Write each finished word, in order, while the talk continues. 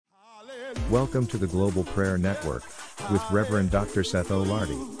Welcome to the Global Prayer Network with Reverend Dr. Seth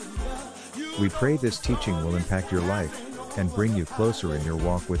O'Lardy. We pray this teaching will impact your life and bring you closer in your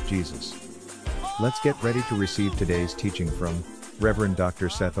walk with Jesus. Let's get ready to receive today's teaching from Reverend Dr.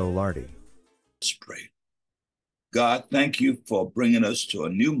 Seth O'Lardy. Let's pray. God, thank you for bringing us to a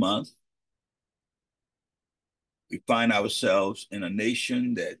new month. We find ourselves in a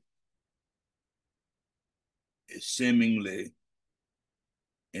nation that is seemingly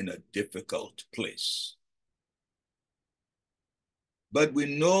in a difficult place. But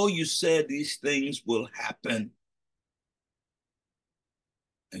we know you said these things will happen.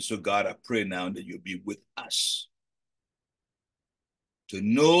 And so, God, I pray now that you'll be with us. To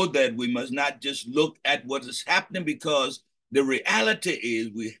know that we must not just look at what is happening, because the reality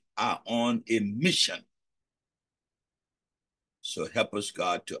is we are on a mission. So help us,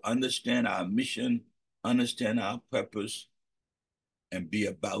 God, to understand our mission, understand our purpose, and be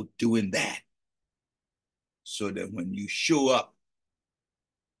about doing that. So that when you show up,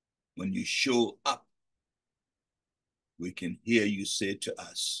 we can hear you say to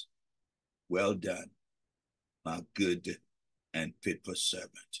us, "Well done, my good and faithful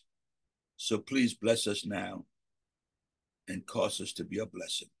servant." So please bless us now and cause us to be a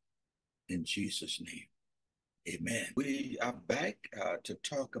blessing. In Jesus' name, amen. We are back to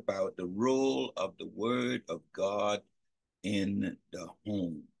talk about the role of the Word of God in the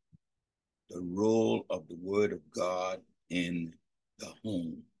home. The role of the Word of God in the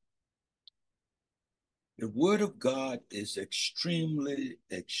home. The Word of God is extremely,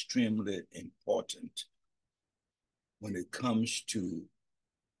 extremely important when it comes to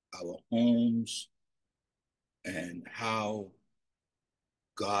our homes and how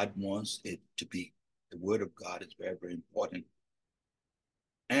God wants it to be. The Word of God is very, very important.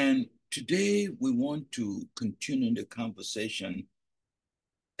 And today we want to continue the conversation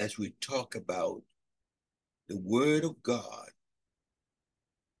as we talk about the Word of God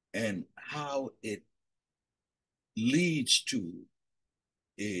and how it leads to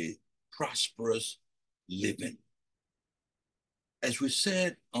a prosperous living. As we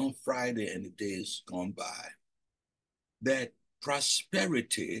said on Friday and the days gone by, that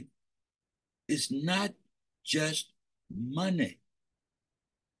prosperity is not just money.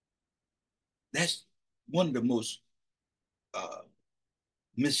 That's one of the most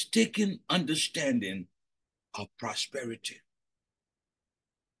mistaken understanding of prosperity.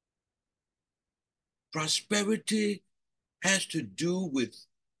 Prosperity has to do with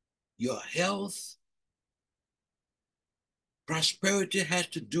your health. Prosperity has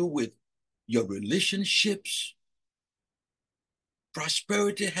to do with your relationships.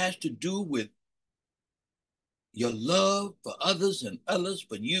 Prosperity has to do with your love for others and others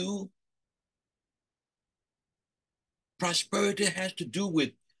for you. Prosperity has to do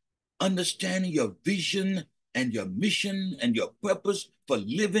with understanding your vision and your mission and your purpose for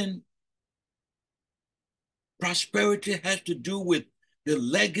living. Prosperity has to do with the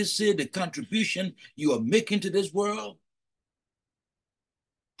legacy, the contribution you are making to this world.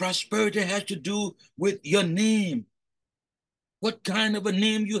 Prosperity has to do with your name, what kind of a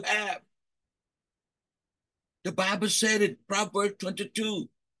name you have. The Bible said in Proverbs 22,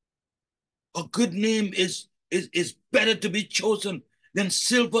 a good name is better to be chosen than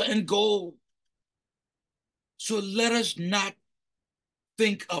silver and gold. So let us not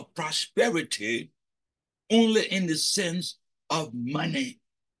think of prosperity only in the sense of money,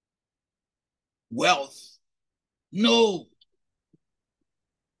 wealth. No.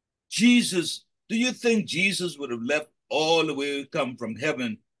 Jesus, do you think Jesus would have left all the way come from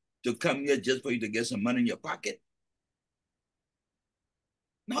heaven to come here just for you to get some money in your pocket?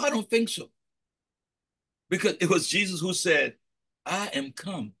 No, I don't think so. Because it was Jesus who said, "I am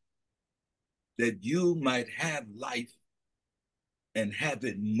come that you might have life and have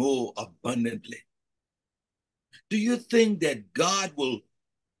it more abundantly." Do you think that God will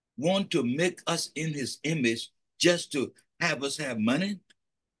want to make us in his image just to have us have money?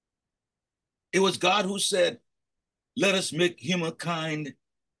 It was God who said, "Let us make humankind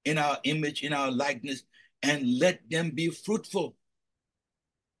in our image, in our likeness, and let them be fruitful."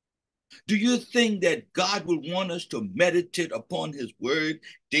 Do you think that God will want us to meditate upon his word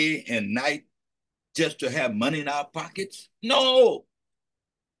day and night just to have money in our pockets? No.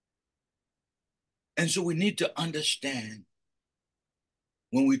 And so we need to understand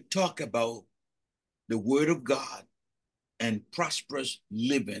when we talk about the Word of God and prosperous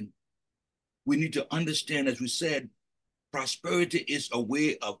living, we need to understand, as we said, prosperity is a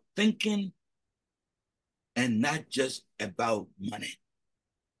way of thinking and not just about money.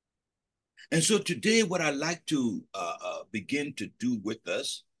 And so today, what I'd like to begin to do with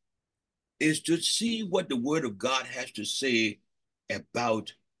us is to see what the Word of God has to say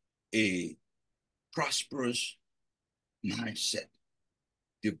about a prosperous mindset,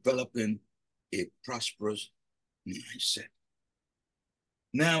 developing a prosperous mindset.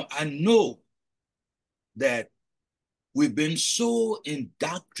 Now, I know that we've been so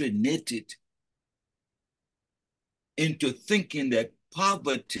indoctrinated into thinking that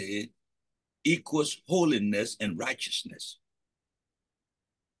poverty equals holiness and righteousness.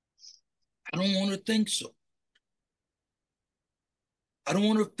 I don't want to think so. I don't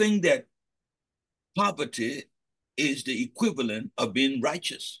want to think that poverty is the equivalent of being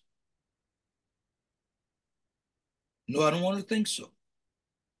righteous. No, I don't want to think so.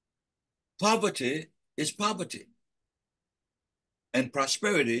 Poverty is poverty, and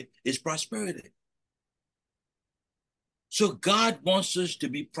prosperity is prosperity. So God wants us to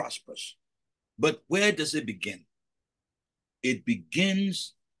be prosperous. But where does it begin? It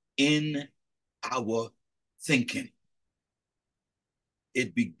begins in our thinking.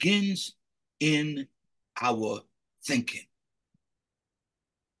 It begins in our thinking.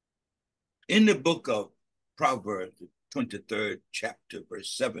 In the book of Proverbs, the 23rd chapter,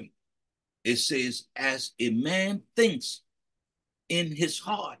 verse 7, it says, as a man thinks in his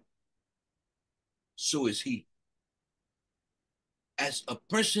heart, so is he. As a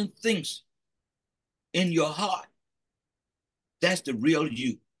person thinks in your heart, that's the real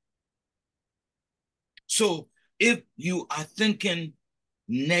you. So if you are thinking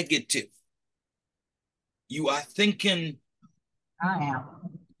negative, you are thinking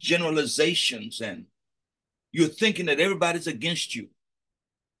generalizations, and you're thinking that everybody's against you.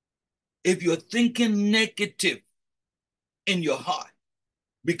 If you're thinking negative in your heart,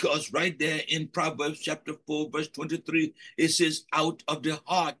 because right there in Proverbs chapter 4, verse 23, it says, out of the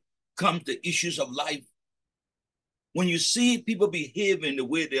heart comes the issues of life. When you see people behaving the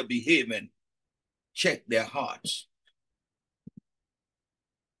way they're behaving, check their hearts.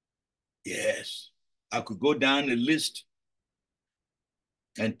 Yes, I could go down the list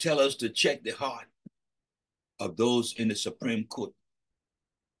and tell us to check the heart of those in the Supreme Court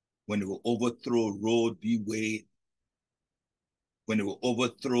when they will overthrow Roe v. Wade, when they will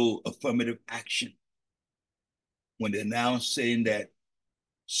overthrow affirmative action, when they're now saying that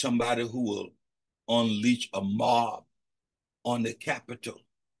somebody who will unleash a mob on the Capitol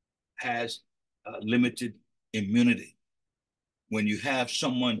has limited immunity. When you have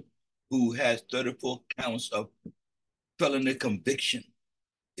someone who has 34 counts of felony conviction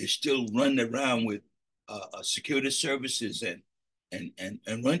is still running around with security services and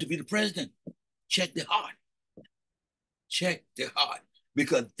running to be the president, check the heart. Check the heart,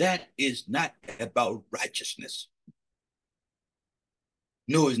 because that is not about righteousness.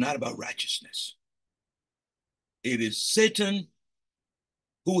 No, it's not about righteousness. It is Satan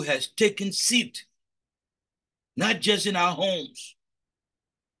who has taken seat, not just in our homes,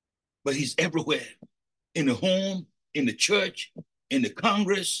 but he's everywhere, in the home, in the church, in the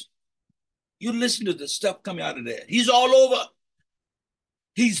Congress. You listen to the stuff coming out of there. He's all over.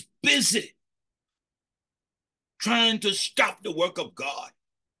 He's busy trying to stop the work of God,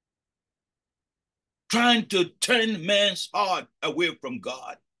 trying to turn man's heart away from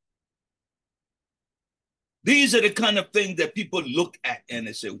God. These are the kind of things that people look at and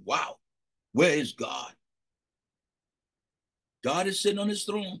they say, wow, where is God? God is sitting on his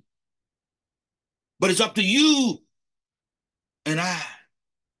throne. But it's up to you and I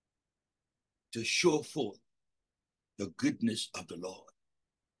to show forth the goodness of the Lord.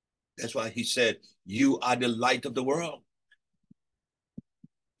 That's why he said, you are the light of the world.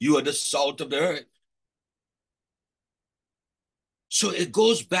 You are the salt of the earth. So it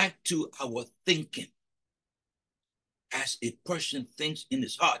goes back to our thinking. As a person thinks in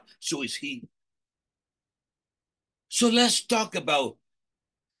his heart, so is he. So let's talk about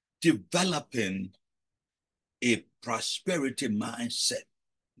developing a prosperity mindset.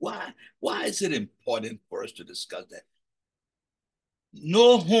 Why is it important for us to discuss that?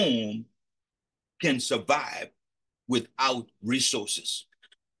 No home can survive without resources.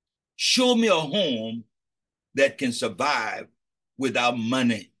 Show me a home that can survive without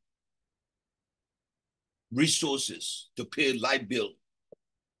money. Resources to pay light bill,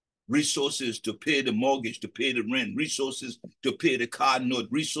 resources to pay the mortgage, to pay the rent, resources to pay the car note,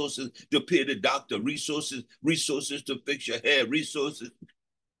 resources to pay the doctor, resources to fix your hair, resources.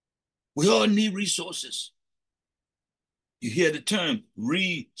 We all need resources. You hear the term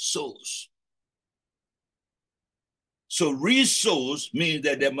resource. So resource means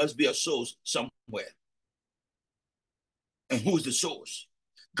that there must be a source somewhere. And who's the source?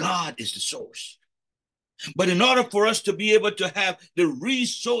 God is the source. But in order for us to be able to have the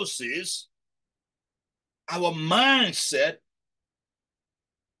resources, our mindset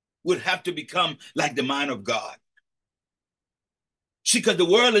would have to become like the mind of God. See, because the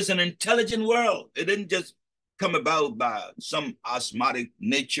world is an intelligent world. It didn't just come about by some osmotic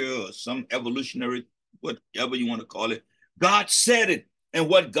nature or some evolutionary, whatever you want to call it. God said it. And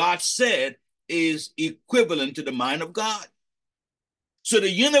what God said is equivalent to the mind of God. So the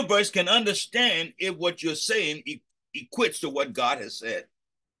universe can understand if what you're saying equates to what God has said.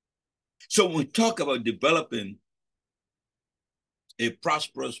 So when we talk about developing a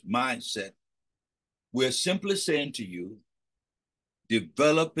prosperous mindset, we're simply saying to you,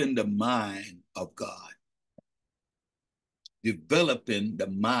 developing the mind of God. Developing the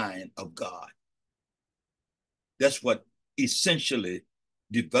mind of God. That's what essentially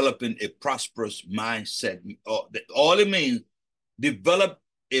developing a prosperous mindset. All it means, develop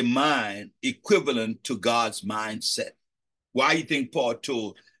a mind equivalent to God's mindset. Why do you think Paul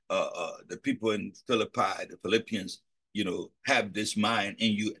told the people in Philippi, the Philippians, have this mind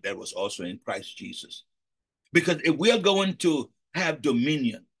in you that was also in Christ Jesus? Because if we're going to have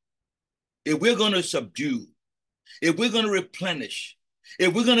dominion, if we're going to subdue, if we're going to replenish,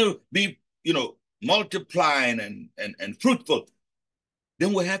 if we're going to be, multiplying and fruitful,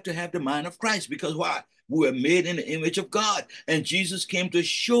 then we have to have the mind of Christ. Because why? We were made in the image of God. And Jesus came to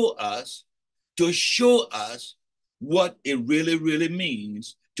show us what it really, really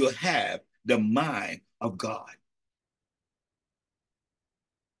means to have the mind of God.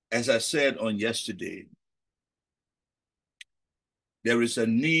 As I said on yesterday, there is a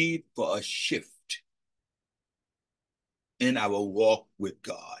need for a shift in our walk with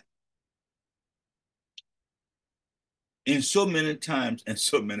God. In so many times and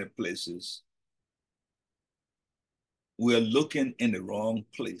so many places, we're looking in the wrong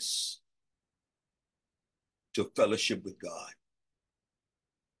place to fellowship with God.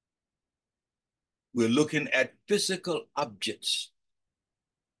 We're looking at physical objects.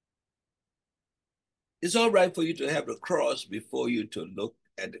 It's all right for you to have the cross before you to look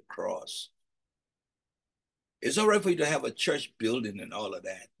at the cross. It's all right for you to have a church building and all of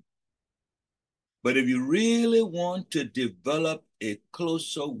that. But if you really want to develop a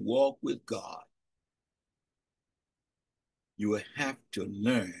closer walk with God, you will have to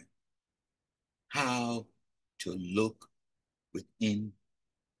learn how to look within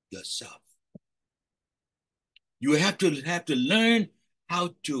yourself. You have to learn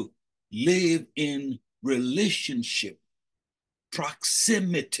how to live in relationship,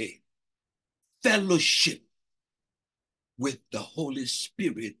 proximity, fellowship with the Holy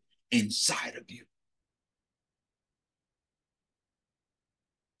Spirit inside of you.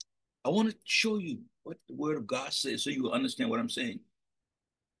 I want to show you what the Word of God says so you will understand what I'm saying.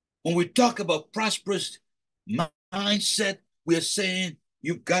 When we talk about prosperous mindset, we're saying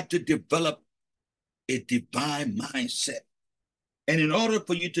you've got to develop a divine mindset. And in order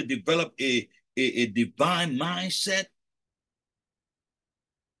for you to develop a divine mindset,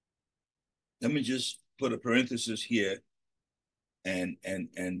 let me just put a parenthesis here and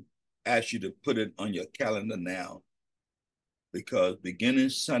ask you to put it on your calendar now, because beginning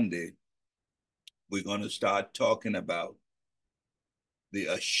Sunday, we're going to start talking about the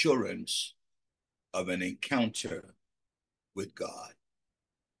assurance of an encounter with God.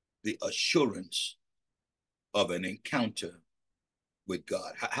 The assurance of an encounter with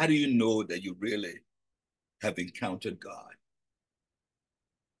God. How do you know that you really have encountered God?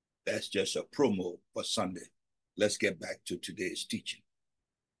 That's just a promo for Sunday. Let's get back to today's teaching.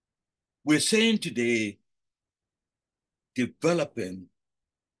 We're saying today, developing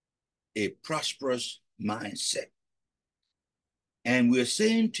a prosperous mindset. And we're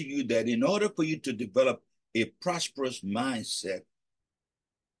saying to you that in order for you to develop a prosperous mindset,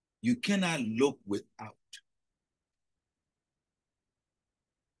 you cannot look without.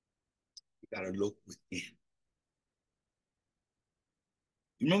 You got to look within.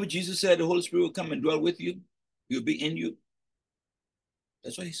 You remember Jesus said the Holy Spirit will come and dwell with you? He'll be in you.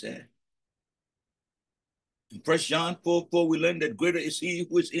 That's what he said. In 1 John 4:4, we learn that greater is he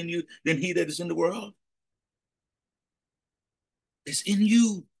who is in you than he that is in the world. It's in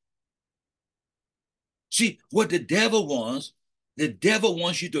you. See, what the devil wants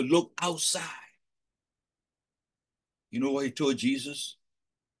you to look outside. You know what he told Jesus?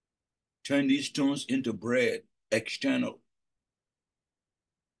 Turn these stones into bread, external.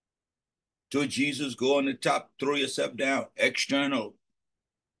 Told Jesus, go on the top, throw yourself down, external.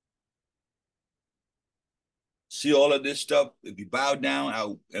 See all of this stuff, if you bow down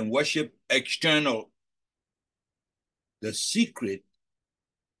out and worship, external. The secret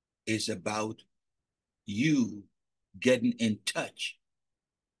is about you getting in touch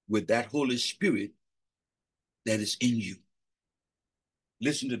with that Holy Spirit that is in you.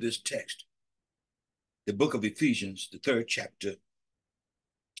 Listen to this text. The book of Ephesians, the 3rd chapter,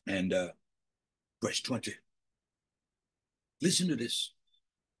 and verse 20. Listen to this.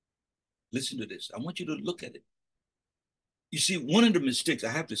 Listen to this. I want you to look at it. You see, one of the mistakes, I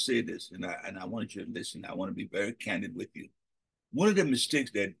have to say this, and I want you to listen. I want to be very candid with you. One of the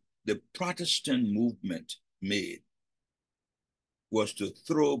mistakes that the Protestant movement made was to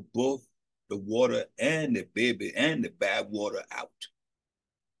throw both the water and the baby and the bad water out.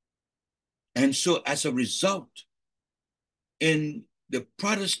 And so as a result, in the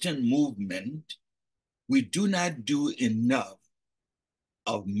Protestant movement, we do not do enough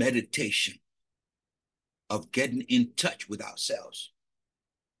of meditation, of getting in touch with ourselves.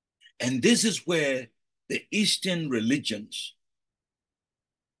 And this is where the Eastern religions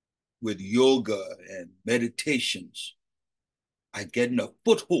with yoga and meditations are getting a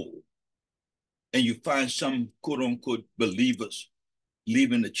foothold. And you find some quote unquote believers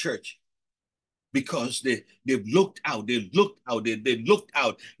leaving the church because they've looked out,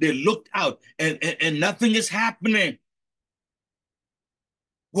 and nothing is happening.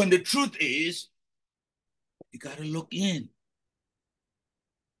 When the truth is, you got to look in.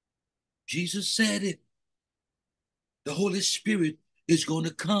 Jesus said it. The Holy Spirit is going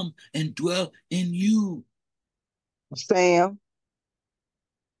to come and dwell in you. Sam.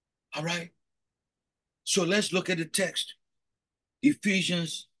 All right. So let's look at the text.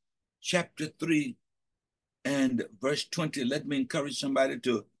 Ephesians chapter 3 and verse 20. Let me encourage somebody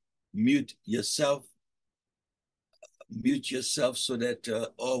to mute yourself. Mute yourself so that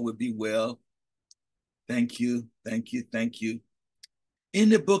all will be well. Thank you, thank you, thank you. In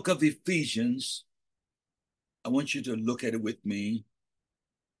the book of Ephesians, I want you to look at it with me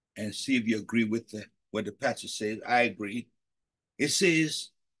and see if you agree with what the passage says. I agree. It says,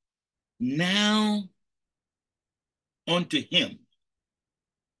 now unto him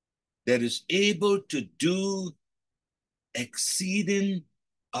that is able to do exceeding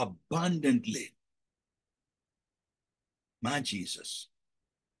abundantly, my Jesus,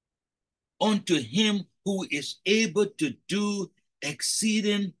 unto him who is able to do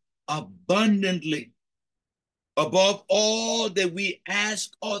exceeding abundantly above all that we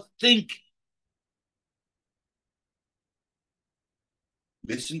ask or think.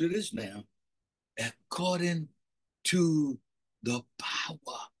 Listen to this now. According to the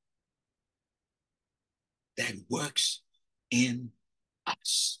power that works in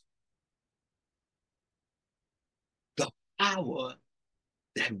us. The power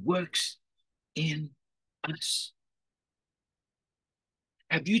that works in us.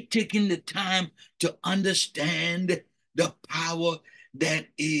 Have you taken the time to understand the power that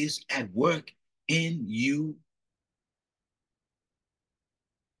is at work in you?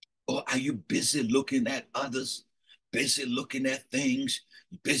 Or are you busy looking at others, busy looking at things,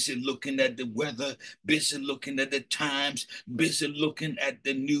 busy looking at the weather, busy looking at the times, busy looking at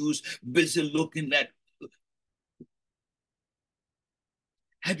the news, busy looking at...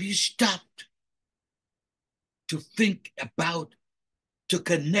 Have you stopped to think about, to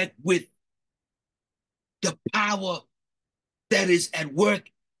connect with the power that is at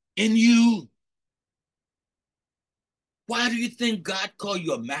work in you? Why do you think God called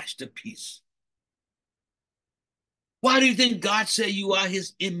you a masterpiece? Why do you think God said you are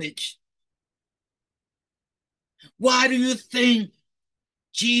his image? Why do you think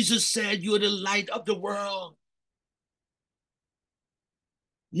Jesus said you're the light of the world?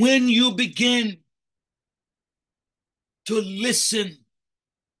 When you begin to listen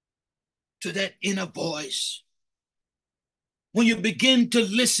to that inner voice, when you begin to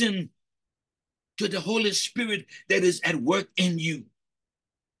listen to the Holy Spirit that is at work in you.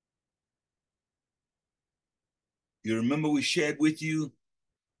 You remember we shared with you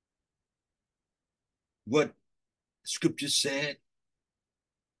what Scripture said,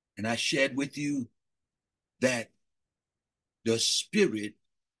 and I shared with you that the Spirit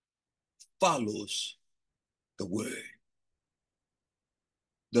follows the Word.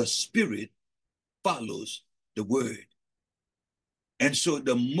 The Spirit follows the Word. And so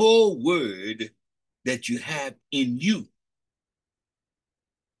the more Word that you have in you,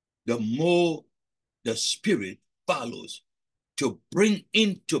 the more the Spirit follows to bring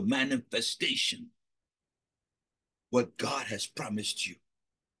into manifestation what God has promised you,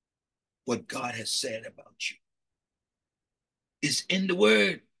 what God has said about you. It's in the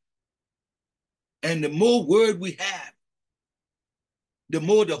Word. And the more Word we have, the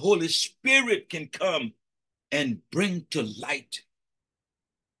more the Holy Spirit can come and bring to light,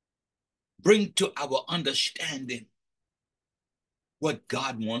 bring to our understanding what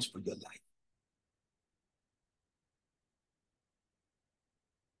God wants for your life.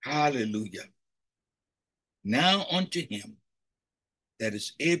 Hallelujah. Now unto him that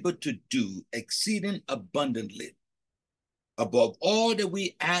is able to do exceeding abundantly above all that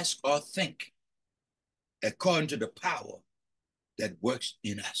we ask or think, according to the power that works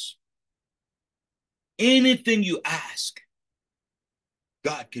in us. Anything you ask,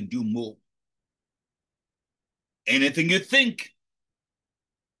 God can do more. Anything you think,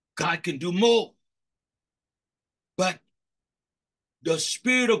 God can do more. But the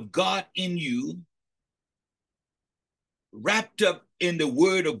Spirit of God in you, wrapped up in the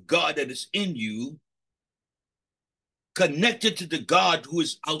Word of God that is in you, connected to the God who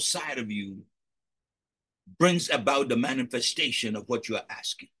is outside of you, brings about the manifestation of what you are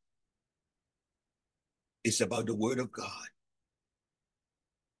asking. It's about the Word of God.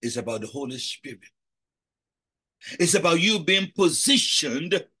 It's about the Holy Spirit. It's about you being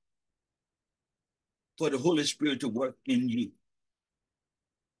positioned for the Holy Spirit to work in you.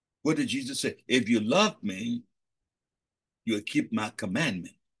 What did Jesus say? If you love me, you'll keep my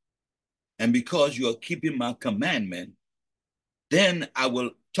commandment. And because you're keeping my commandment, then I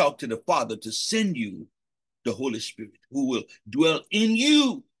will talk to the Father to send you the Holy Spirit who will dwell in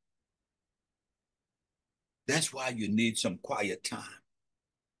you. That's why you need some quiet time.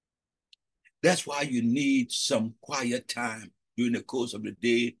 That's why you need some quiet time during the course of the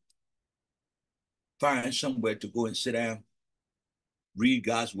day. Find somewhere to go and sit down, read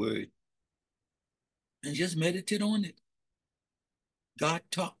God's word, and just meditate on it. God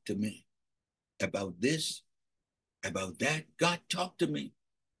talked to me about this, about that. God talked to me.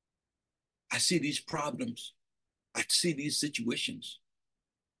 I see these problems. I see these situations.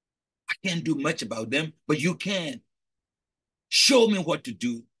 I can't do much about them, but you can. Show me what to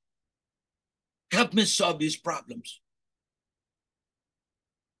do. Help me solve these problems.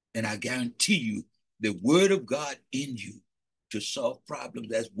 And I guarantee you, the Word of God in you to solve problems,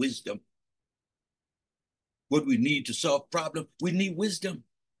 that's wisdom. What we need to solve problems, we need wisdom.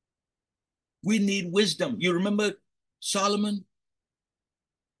 We need wisdom. You remember Solomon?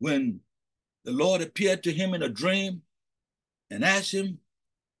 When the Lord appeared to him in a dream and asked him,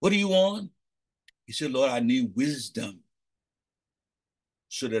 what do you want? He said, Lord, I need wisdom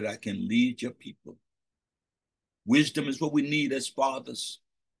so that I can lead your people. Wisdom is what we need as fathers.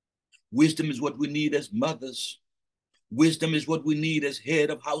 Wisdom is what we need as mothers. Wisdom is what we need as head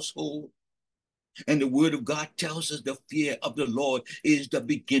of household. And the Word of God tells us the fear of the Lord is the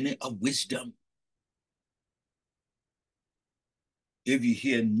beginning of wisdom. If you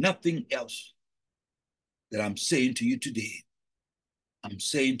hear nothing else that I'm saying to you today, I'm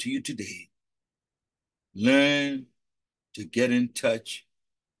saying to you today, learn to get in touch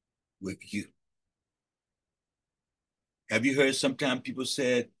with you. Have you heard sometimes people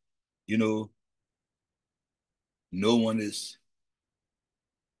said, you know, no one is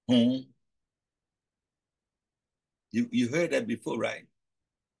home? You heard that before, right?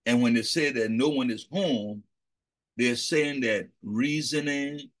 And when they say that no one is home, they're saying that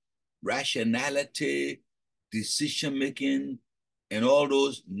reasoning, rationality, decision-making, and all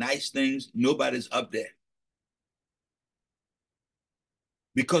those nice things, nobody's up there.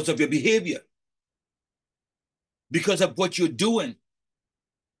 Because of your behavior. Because of what you're doing.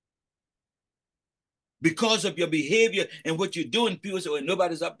 Because of your behavior and what you're doing, people say, well,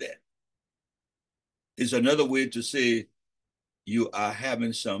 nobody's up there. It's another way to say you are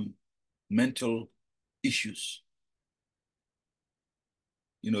having some mental issues.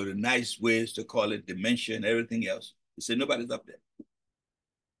 You know, the nice ways to call it dementia and everything else. They say nobody's up there.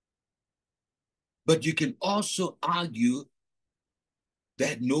 But you can also argue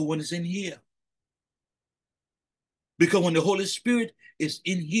that no one is in here. Because when the Holy Spirit is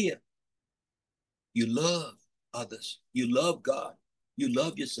in here, you love others. You love God. You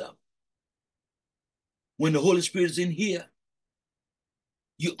love yourself. When the Holy Spirit is in here,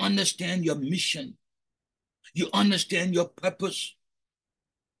 you understand your mission. You understand your purpose.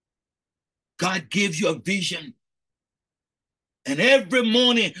 God gives you a vision. And every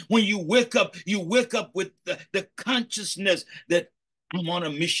morning when you wake up with the consciousness that I'm on a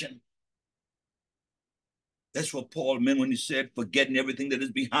mission. That's what Paul meant when he said, forgetting everything that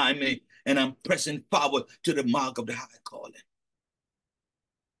is behind me, and I'm pressing forward to the mark of the high calling.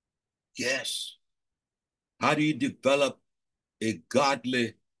 Yes. How do you develop a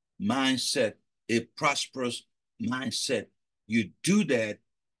godly mindset, a prosperous mindset? You do that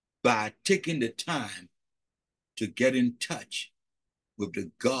by taking the time to get in touch with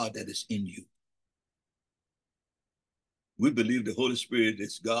the God that is in you. We believe the Holy Spirit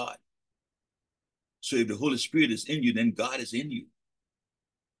is God. So if the Holy Spirit is in you, then God is in you,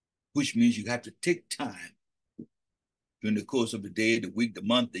 which means you have to take time during the course of the day, the week, the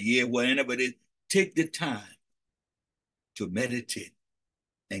month, the year, whatever it is, take the time to meditate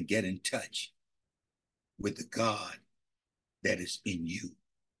and get in touch with the God that is in you.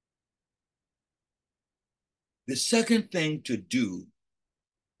 The second thing to do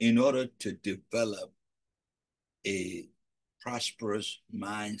in order to develop a prosperous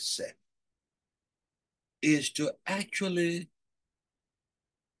mindset is to actually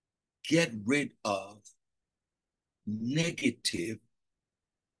get rid of negative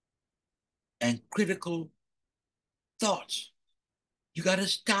and critical thoughts. You got to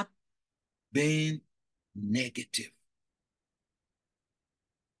stop being negative.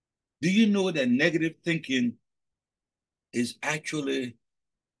 Do you know that negative thinking is actually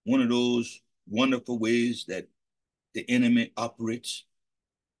one of those wonderful ways that the enemy operates?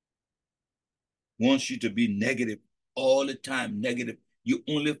 Wants you to be negative all the time, negative. You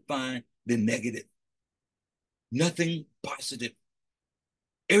only find the negative. Nothing positive.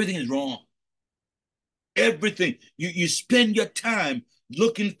 Everything is wrong. Everything. You spend your time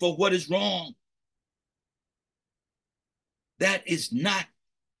looking for what is wrong. That is not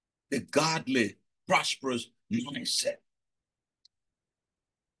the godly, prosperous mindset.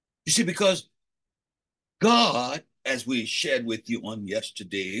 You see, because God, as we shared with you on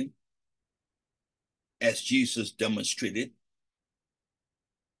yesterday, as Jesus demonstrated,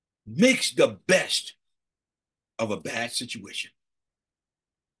 makes the best of a bad situation.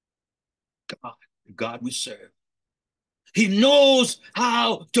 God we serve. He knows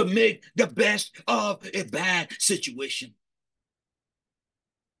how to make the best of a bad situation.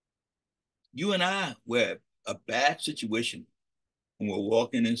 You and I were a bad situation when we're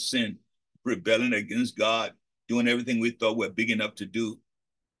walking in sin, rebelling against God, doing everything we thought we're big enough to do.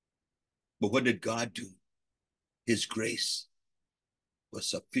 But what did God do? His grace was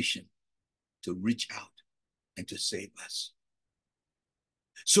sufficient to reach out and to save us.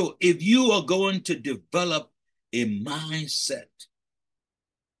 So if you are going to develop a mindset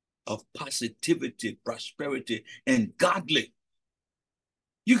of positivity, prosperity, and godly,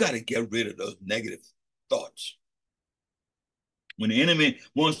 you got to get rid of those negative thoughts. When the enemy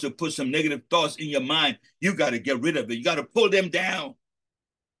wants to put some negative thoughts in your mind, you got to get rid of it. You got to pull them down.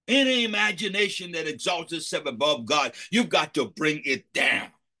 Any imagination that exalts itself above God, you've got to bring it down.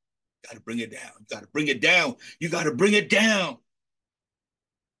 You got to bring it down. You got to bring it down. You got to bring it down.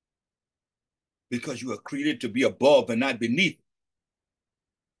 Because you are created to be above and not beneath.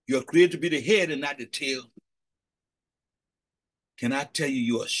 You are created to be the head and not the tail. Can I tell you,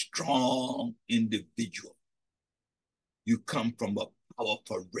 you're a strong individual. You come from a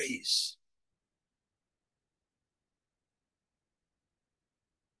powerful race.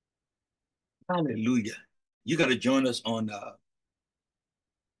 Hallelujah. You got to join us on,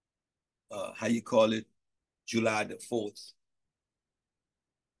 how you call it, July the 4th.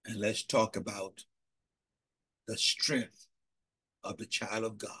 And let's talk about the strength of the child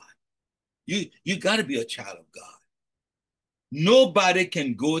of God. You got to be a child of God. Nobody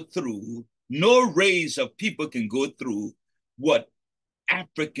can go through, no race of people can go through what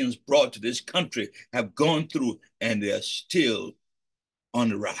Africans brought to this country have gone through, and they're still on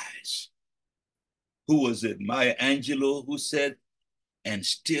the rise. Who was it? Maya Angelou who said, "And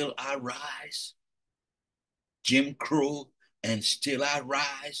still I rise." Jim Crow, "And still I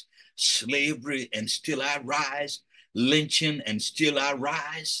rise." Slavery, "And still I rise." Lynching, "And still I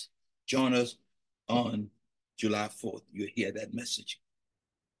rise." Join us on July 4th. You'll hear that message.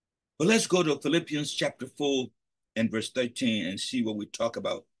 But let's go to Philippians chapter 4 and verse 13 and see what we talk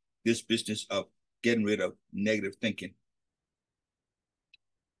about this business of getting rid of negative thinking.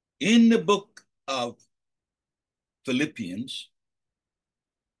 In the book of Philippians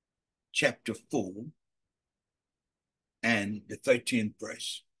chapter 4 and the 13th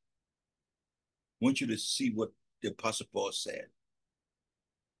verse, I want you to see what the Apostle Paul said.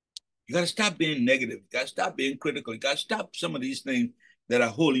 You got to stop being negative. You got to stop being critical. You got to stop some of these things that are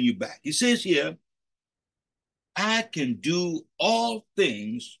holding you back. He says here, "I can do all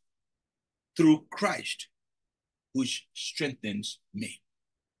things through Christ, which strengthens me."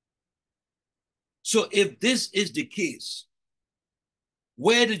 So if this is the case,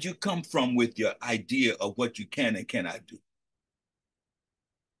 where did you come from with your idea of what you can and cannot do?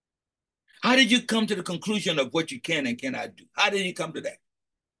 How did you come to the conclusion of what you can and cannot do? How did you come to that?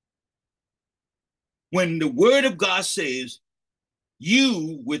 When the word of God says,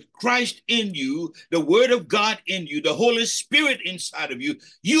 you with Christ in you, the word of God in you, the Holy Spirit inside of you,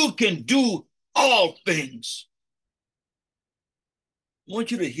 you can do all things. I want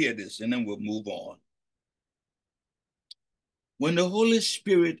you to hear this and then we'll move on. When the Holy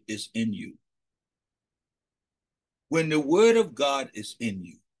Spirit is in you, When the word of God is in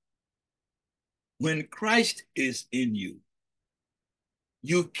you, when Christ is in you,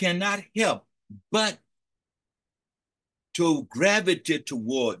 you cannot help but to gravitate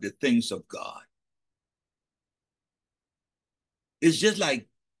toward the things of God. It's just like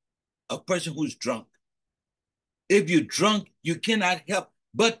a person who's drunk. If you're drunk, you cannot help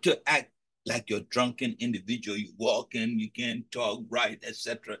but to act like you're drunken individual. You walk in, you can't talk right,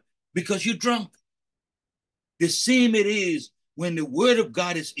 etc., because you're drunk. The same it is when the word of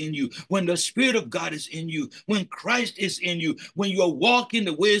God is in you, when the spirit of God is in you, when Christ is in you, when you're walking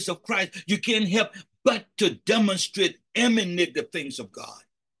the ways of Christ, you can't help but to demonstrate, emanate the things of God.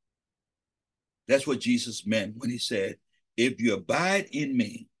 That's what Jesus meant when he said, if you abide in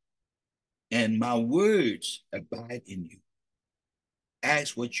me and my words abide in you,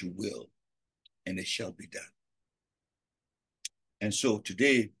 ask what you will and it shall be done. And so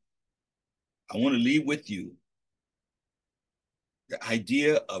today, I want to leave with you the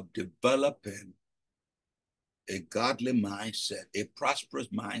idea of developing a godly mindset, a prosperous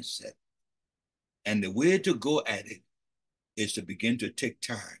mindset. And the way to go at it is to begin to take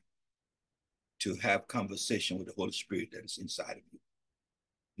time to have conversation with the Holy Spirit that is inside of you,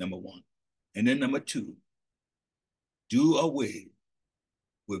 number one. And then number two, do away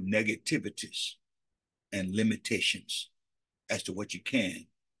with negativities and limitations as to what you can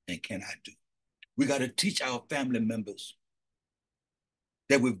and cannot do. We got to teach our family members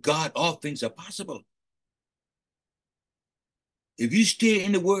that with God, all things are possible. If you stay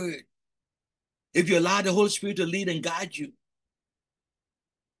in the word, if you allow the Holy Spirit to lead and guide you,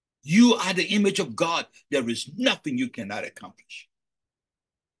 you are the image of God. There is nothing you cannot accomplish.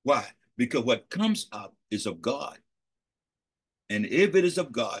 Why? Because what comes up is of God. And if it is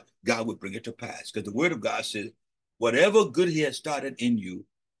of God, God will bring it to pass. Because the word of God says, whatever good he has started in you,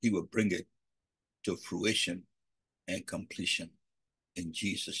 he will bring it to fruition and completion in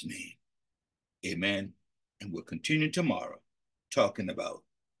Jesus' name. Amen. And we'll continue tomorrow talking about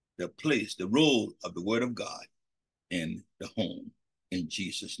the place, the role of the word of God in the home in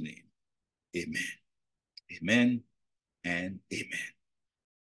Jesus' name. Amen. Amen and amen.